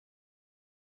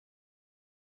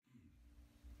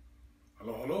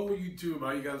Hello YouTube,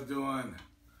 how you guys doing?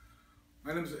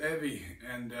 My name is Evie,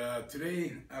 and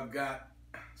today I've got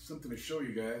something to show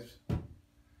you guys.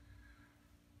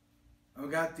 I've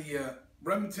got the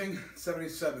Remington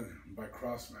 77 by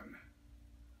Crosman.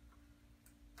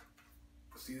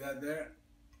 See that there?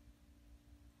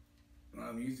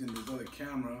 I'm using this other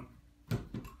camera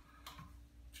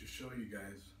to show you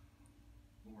guys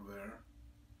over there.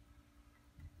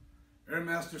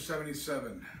 Airmaster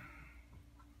 77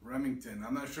 Remington.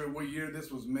 I'm not sure what year this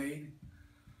was made,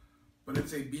 but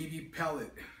it's a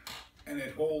BB&Pellet, and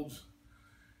it holds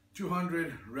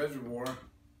 200 reservoir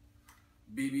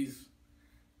BBs.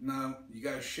 Now you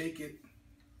gotta shake it,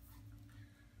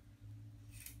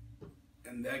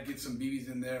 and that gets some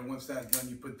BBs in there. Once that's done,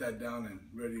 you put that down and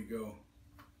ready to go.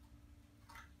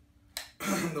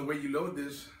 The way you load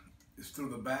this is through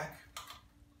the back.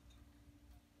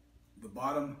 The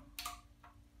bottom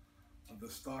of the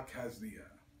stock has the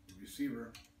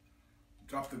receiver.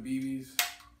 Drop the BBs,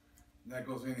 that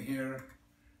goes in here,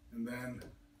 and then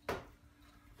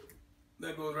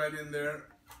that goes right in there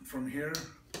from here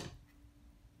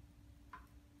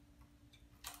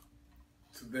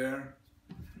to there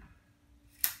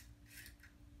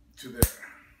to there.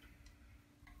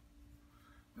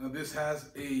 Now this has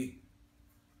a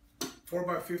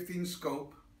 4x15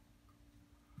 scope,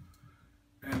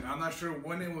 and I'm not sure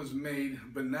when it was made,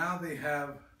 but now they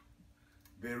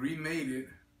remade it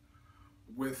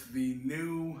with the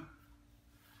new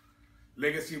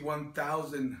Legacy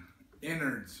 1000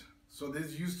 innards. So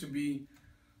this used to be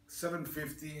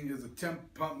 750. It's a 10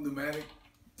 pump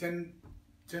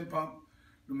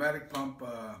pneumatic pump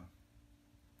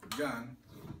gun,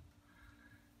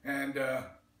 and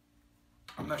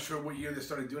I'm not sure what year they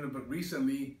started doing it, but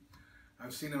recently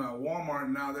I've seen them at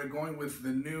Walmart. Now they're going with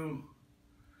the new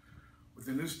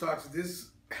stocks.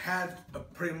 This had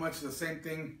pretty much the same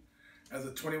thing as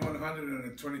a 2100 and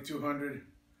a 2200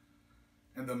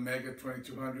 and the Mega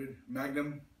 2200,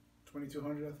 Magnum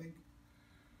 2200, I think.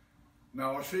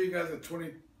 Now I'll show you guys a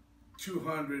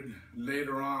 2200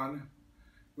 later on,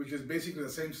 which is basically the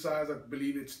same size. I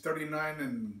believe it's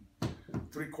 39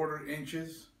 3/4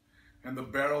 inches, and the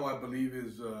barrel I believe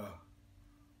is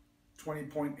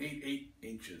 20.88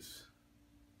 inches.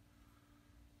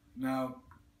 Now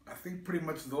I think pretty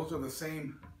much those are the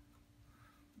same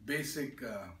basic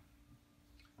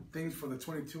things for the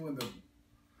 22 and the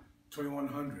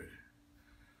 2100.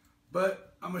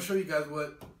 But I'm going to show you guys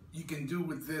what you can do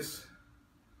with this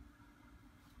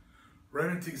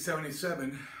Remington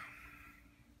 77.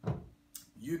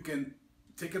 You can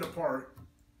take it apart,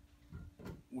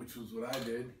 which was what I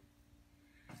did,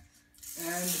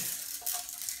 and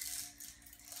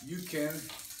you can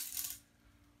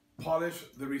polish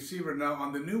the receiver. Now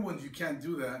on the new ones you can't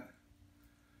do that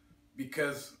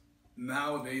because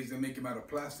nowadays they make them out of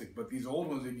plastic, but these old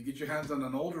ones, if you get your hands on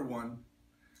an older one,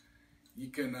 you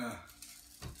can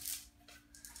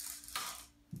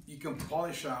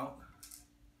polish out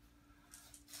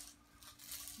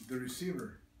the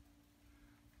receiver.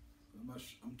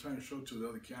 I'm trying to show it to the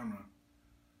other camera.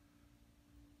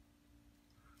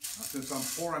 Now, since I'm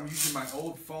poor, I'm using my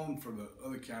old phone for the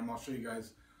other camera. I'll show you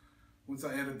guys once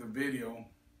I edit the video.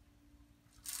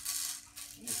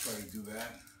 We'll try to do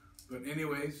that. But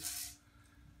anyways,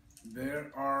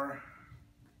 there are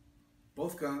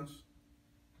both guns.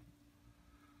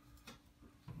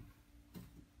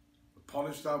 The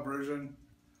polished out version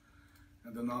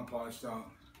and the non-polished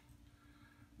out.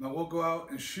 Now we'll go out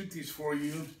and shoot these for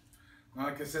you. Now,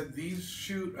 like I said, these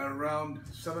shoot at around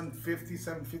 750,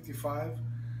 755,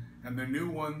 and the new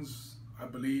ones, I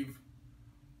believe,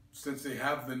 since they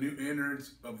have the new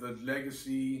innards of the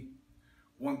Legacy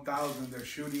 1000, they're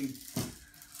shooting,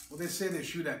 well, they say they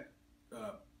shoot at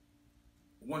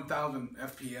 1000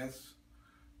 FPS,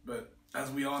 but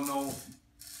as we all know,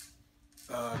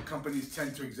 companies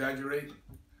tend to exaggerate.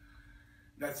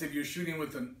 That's if you're shooting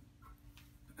with an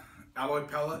alloy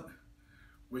pellet,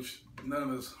 which none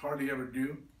of us hardly ever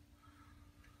do.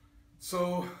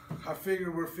 So I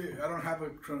figure I don't have a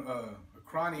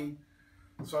chrony,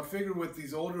 so I figure with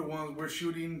these older ones we're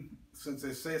shooting, since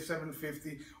they say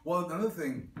 750. Well, another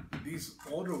thing, these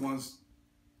older ones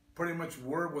pretty much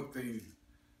were what they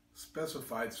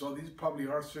specified, so these probably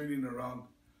are shooting around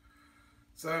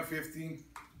 750.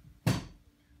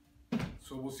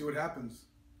 So we'll see what happens.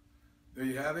 There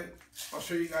you have it. I'll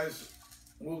show you guys.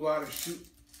 We'll go out and shoot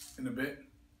in a bit.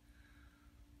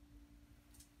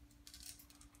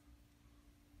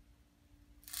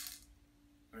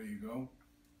 There you go.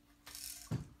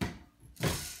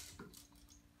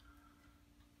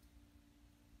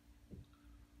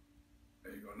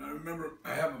 There you go. Now remember,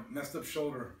 I have a messed up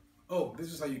shoulder. Oh,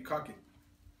 this is how you cock it.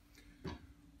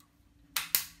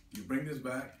 You bring this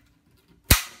back.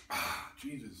 Ah,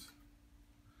 Jesus.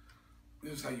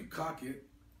 This is how you cock it.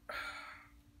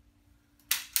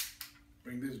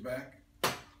 Bring this back.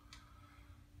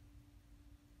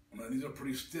 Now these are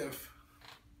pretty stiff.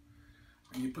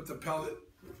 And you put the pellet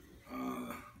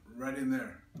right in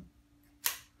there.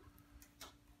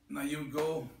 Now you would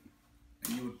go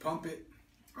and you would pump it.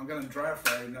 I'm gonna dry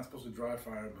fire. You're not supposed to dry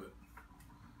fire, but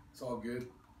it's all good.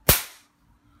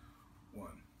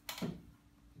 One.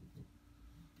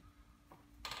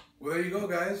 Well, there you go,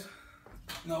 guys.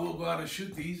 Now we'll go out and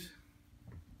shoot these.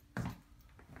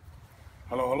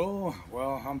 Hello, hello.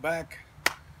 Well, I'm back.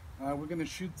 We're gonna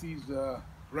shoot these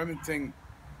Remington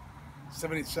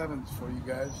 77s for you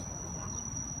guys.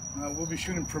 We'll be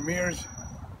shooting premieres.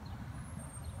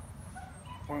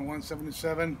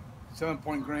 .177,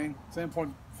 7-point grain,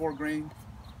 7.4 grain.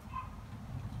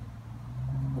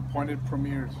 The pointed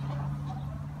premieres.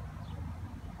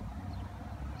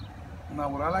 Now,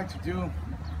 what I like to do,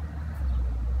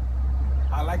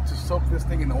 I like to soak this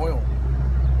thing in oil.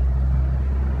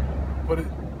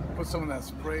 Put some of that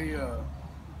spray. I'll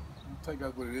tell you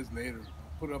guys what it is later.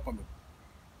 I'll put it up on the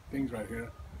things right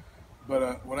here.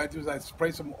 But what I do is I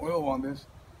spray some oil on this.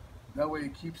 That way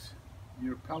it keeps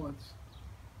your pellets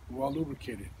well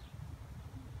lubricated.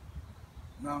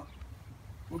 Now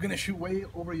we're gonna shoot way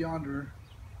over yonder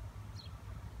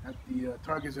at the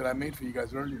targets that I made for you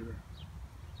guys earlier.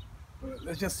 But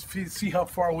let's just see how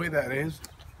far away that is.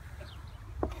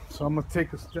 So I'm gonna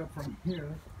take a step from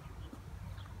here.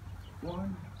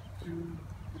 1, 2,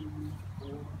 3, 4,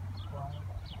 5,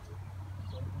 6,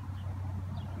 7.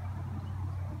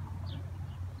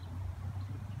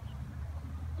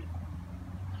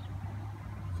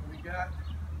 So we got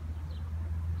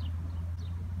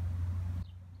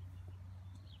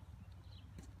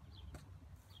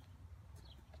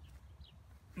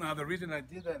now the reason I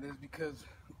did that is because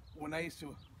when I used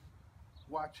to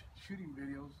watch shooting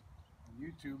videos on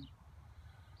YouTube,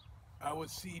 I would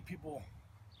see people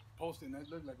posting that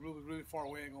looked like really far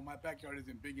away. I go, my backyard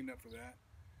isn't big enough for that.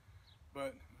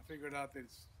 But I figured out that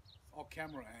it's all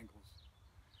camera angles.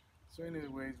 So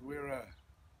anyways, we're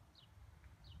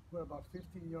about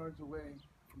 15 yards away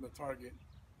from the target,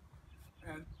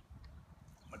 and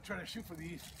I'm gonna try to shoot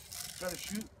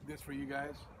this for you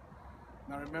guys.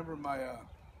 Now remember, my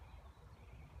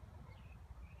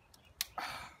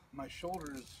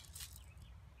shoulder is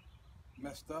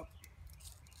messed up,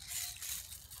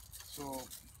 so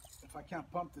if I can't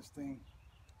pump this thing,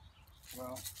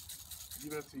 well,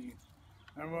 leave it up to you.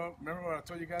 Remember what I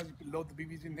told you guys? You can load the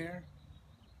BBs in here.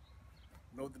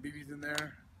 Load the BBs in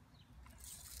there.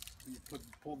 You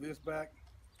pull this back.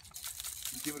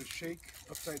 You give it a shake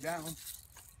upside down.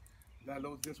 That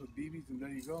loads this with BBs, and there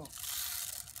you go.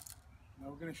 Now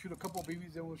we're gonna shoot a couple of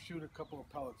BBs, then we'll shoot a couple of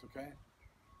pellets. Okay?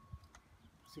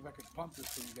 See if I can pump this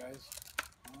for you guys.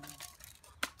 1,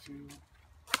 2,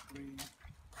 3,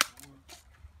 4,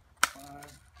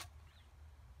 5,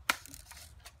 6,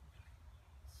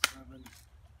 7,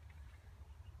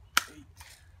 8,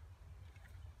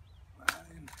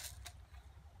 9,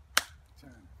 10.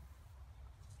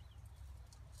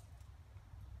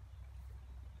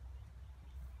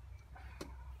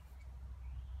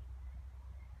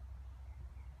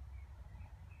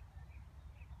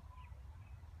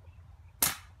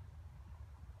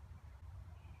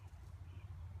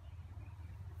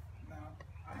 Now,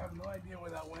 I have no idea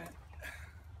where that went.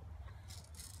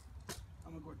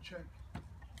 I'm gonna go check,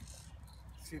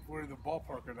 see if we're in the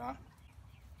ballpark or not.